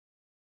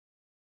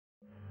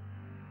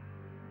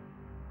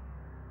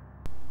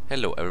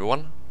Hello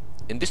everyone,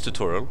 in this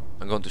tutorial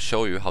I'm going to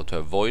show you how to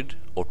avoid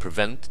or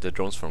prevent the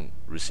drones from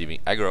receiving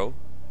aggro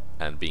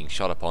and being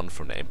shot upon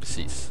from the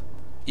NPCs.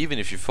 Even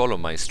if you follow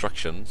my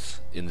instructions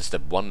in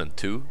step 1 and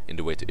 2 in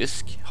the way to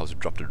ISK, how to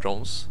drop the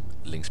drones,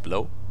 links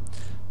below,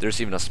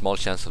 there's even a small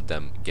chance of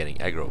them getting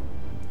aggro.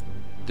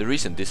 The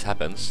reason this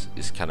happens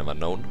is kind of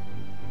unknown,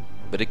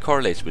 but it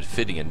correlates with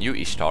fitting a new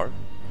Ishtar,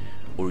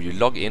 or you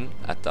log in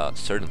at a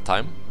certain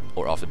time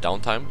or after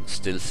downtime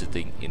still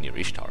sitting in your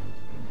Ishtar.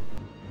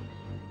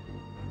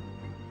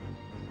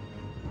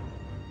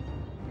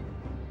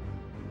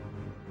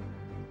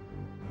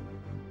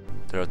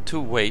 There are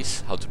two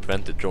ways how to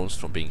prevent the drones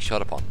from being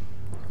shot upon.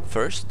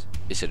 First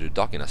is that you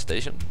dock in a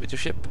station with your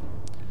ship.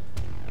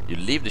 You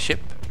leave the ship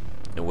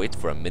and wait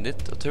for a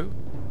minute or two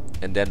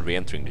and then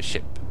re-entering the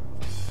ship.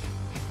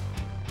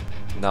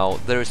 Now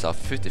there is a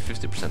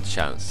 50-50%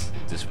 chance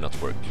this will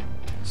not work,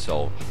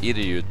 so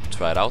either you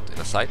try it out in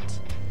a site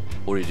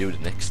or you do the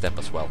next step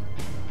as well.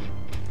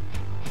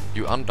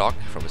 You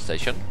undock from the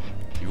station,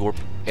 you warp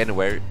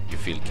anywhere you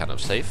feel kind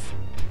of safe.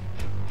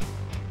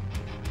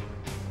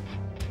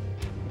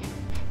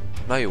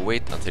 Now you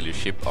wait until your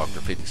ship are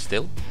completely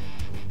still,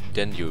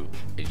 then you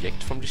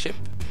eject from the ship,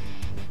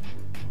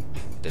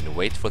 then you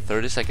wait for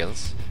 30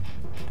 seconds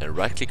and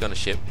right click on the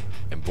ship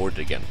and board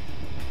it again.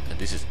 And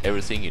this is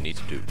everything you need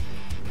to do.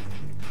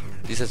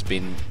 This has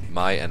been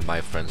my and my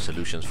friend's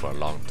solutions for a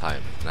long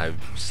time, and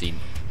I've seen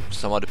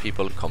some other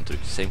people come to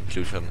the same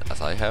conclusion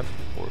as I have,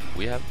 or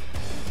we have.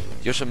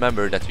 Just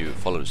remember that you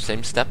follow the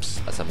same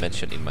steps as I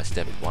mentioned in my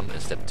step 1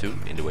 and step 2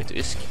 in the way to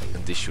ISK,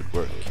 and this should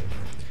work.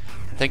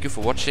 Thank you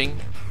for watching.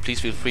 Please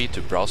feel free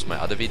to browse my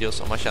other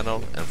videos on my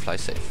channel and fly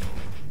safe.